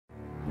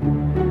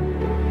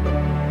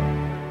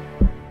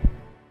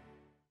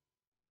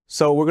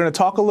So we're going to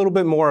talk a little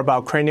bit more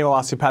about cranial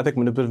osteopathic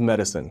manipulative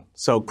medicine.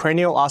 So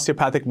cranial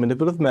osteopathic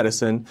manipulative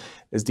medicine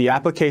is the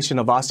application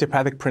of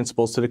osteopathic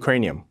principles to the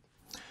cranium.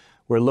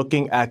 We're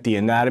looking at the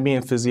anatomy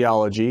and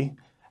physiology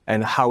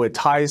and how it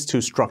ties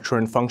to structure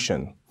and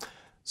function.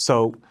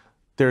 So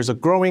there's a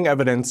growing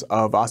evidence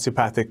of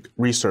osteopathic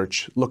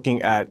research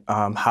looking at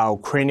how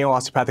cranial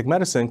osteopathic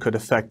medicine could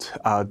affect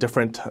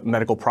different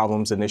medical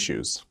problems and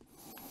issues.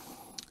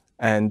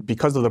 And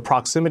because of the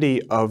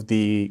proximity of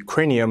the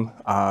cranium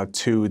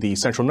to the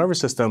central nervous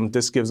system,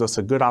 this gives us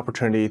a good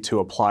opportunity to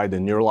apply the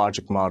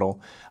neurologic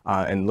model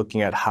and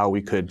looking at how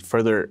we could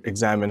further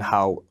examine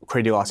how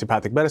cranial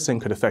osteopathic medicine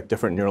could affect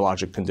different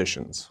neurologic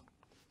conditions.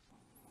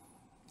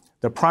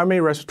 The primary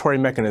respiratory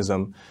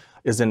mechanism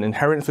is an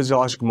inherent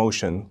physiologic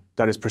motion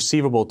that is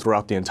perceivable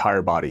throughout the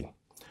entire body.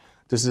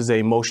 This is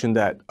a motion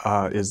that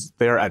is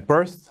there at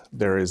birth.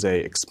 There is an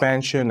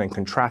expansion and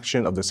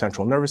contraction of the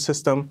central nervous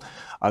system.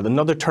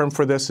 Another term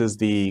for this is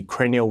the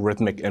cranial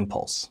rhythmic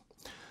impulse.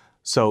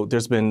 So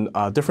there's been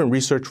different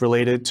research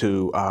related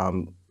to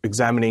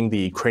examining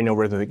the cranial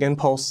rhythmic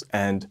impulse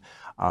and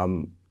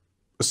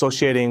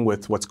associating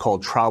with what's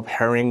called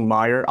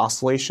Traub-Herring-Meyer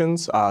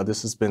oscillations.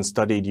 This has been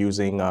studied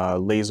using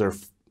laser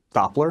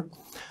Doppler.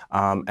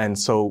 And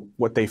so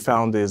what they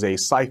found is a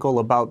cycle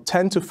about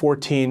 10 to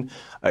 14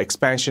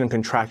 expansion and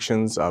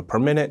contractions per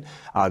minute.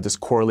 This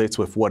correlates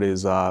with what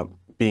is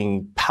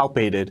being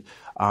palpated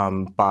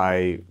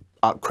by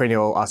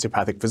cranial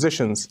osteopathic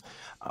physicians.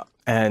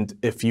 And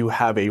if you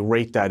have a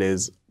rate that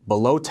is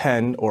below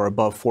 10 or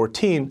above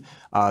 14,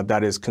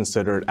 that is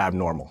considered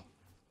abnormal.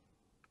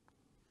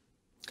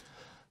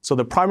 So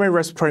the primary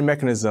respiratory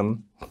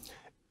mechanism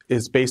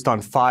is based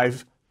on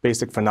 5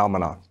 basic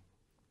phenomena.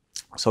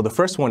 So the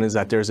first one is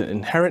that there's an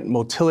inherent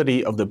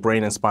motility of the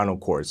brain and spinal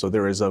cord. So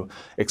there is an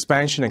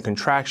expansion and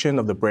contraction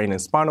of the brain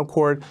and spinal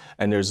cord,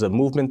 and there's a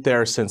movement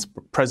there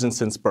present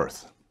since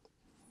birth.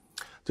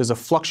 There's a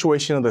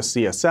fluctuation of the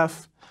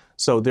CSF,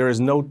 so there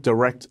is no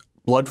direct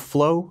blood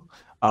flow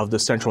of the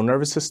central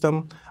nervous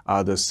system.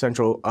 The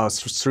central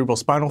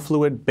cerebrospinal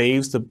fluid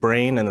bathes the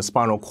brain and the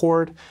spinal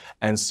cord,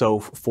 and so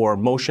for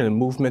motion and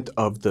movement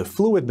of the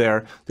fluid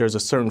there's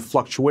a certain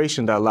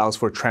fluctuation that allows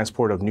for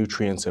transport of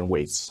nutrients and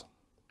weights.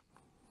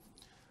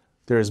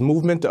 There is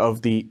movement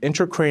of the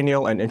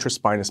intracranial and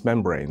intraspinous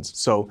membranes.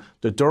 So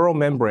the dural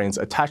membranes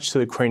attach to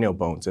the cranial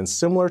bones. And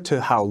similar to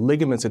how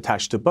ligaments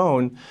attach to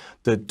bone,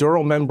 the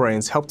dural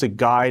membranes help to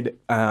guide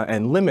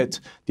and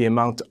limit the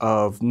amount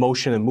of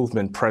motion and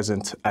movement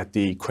present at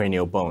the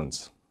cranial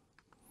bones.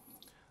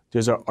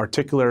 There's an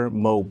articular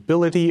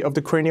mobility of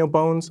the cranial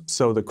bones.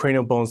 So the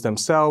cranial bones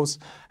themselves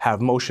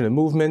have motion and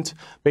movement.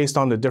 Based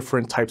on the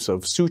different types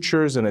of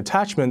sutures and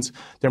attachments,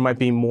 there might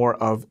be more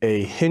of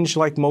a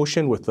hinge-like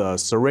motion with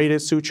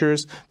serrated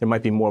sutures. There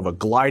might be more of a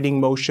gliding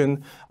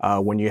motion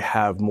when you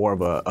have more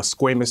of a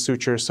squamous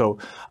suture. So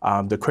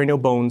the cranial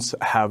bones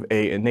have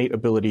an innate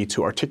ability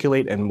to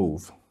articulate and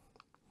move.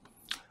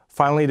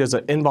 Finally, there's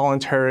an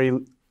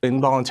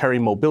involuntary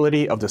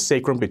mobility of the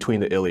sacrum between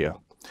the ilia.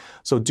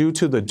 So due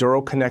to the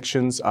dural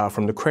connections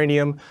from the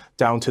cranium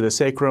down to the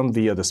sacrum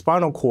via the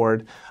spinal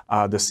cord,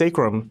 the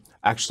sacrum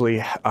actually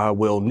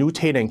will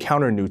nutate and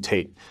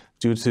counter-nutate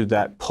due to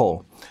that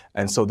pull.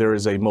 And so there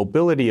is a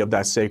mobility of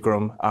that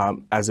sacrum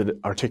as it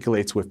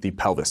articulates with the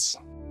pelvis.